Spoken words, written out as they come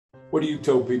What do you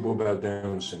tell people about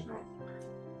Down syndrome?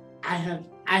 I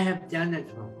have Down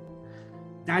syndrome.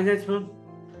 Down syndrome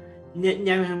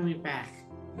never held me back.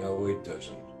 No, it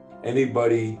doesn't.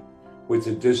 Anybody with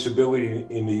a disability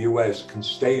in the U.S. can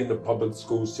stay in the public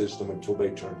school system until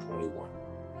they turn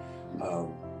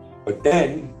 21. But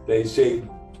then they say,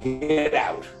 get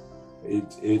out.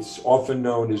 It's often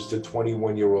known as the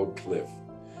 21-year-old cliff.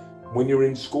 When you're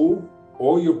in school,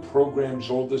 all your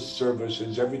programs, all the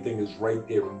services, everything is right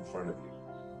there in front of you.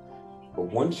 But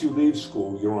once you leave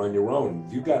school, you're on your own.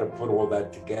 You got to put all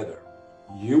that together.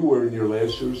 You were in your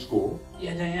last year of school.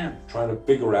 Yes, I am. Trying to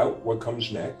figure out what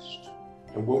comes next.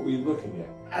 And what were you looking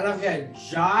at? I look at a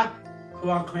job,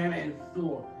 program, and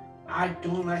school. I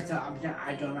don't like the option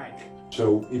I don't like.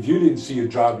 So if you didn't see a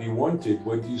job you wanted,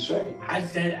 what did you say? I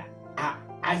said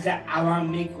I want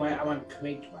to make one, I want to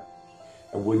create one.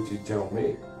 And what did you tell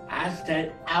me? I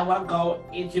said I want to go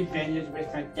into business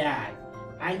with my dad.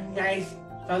 A nice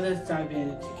father-son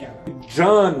business together.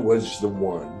 John was the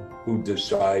one who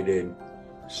decided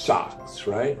socks,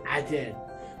 right? I did.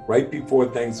 Right before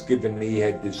Thanksgiving, he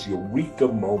had this eureka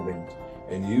moment,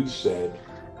 and you said,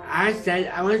 I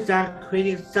said I want to start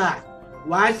creating socks.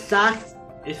 Why socks?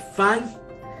 It's fun,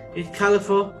 it's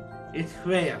colorful, it's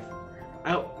creative.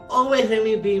 I always let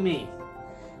me be me.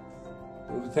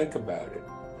 Think about it.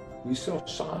 We sell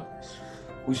socks.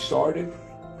 We started,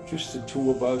 just the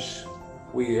two of us.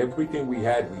 Everything we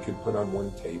had, we could put on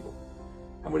one table.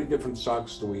 How many different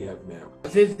socks do we have now?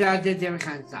 6,000 different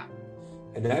kinds of socks.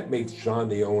 And that makes John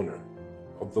the owner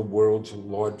of the world's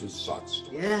largest sock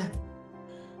store. Yeah.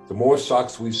 The more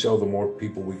socks we sell, the more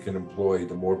people we can employ,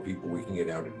 the more people we can get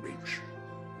out and reach.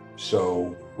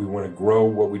 So we want to grow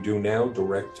what we do now,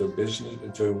 direct to business,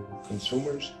 to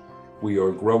consumers. We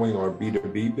are growing our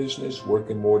B2B business,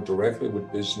 working more directly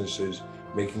with businesses,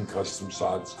 making custom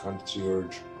socks,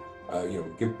 concierge,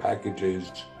 gift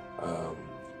packages.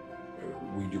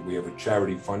 We have a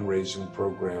charity fundraising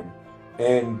program.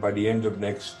 And by the end of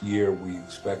next year, we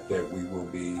expect that we will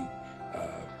be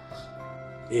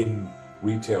in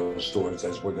retail stores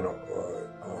as we're going to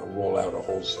roll out a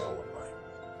wholesaler.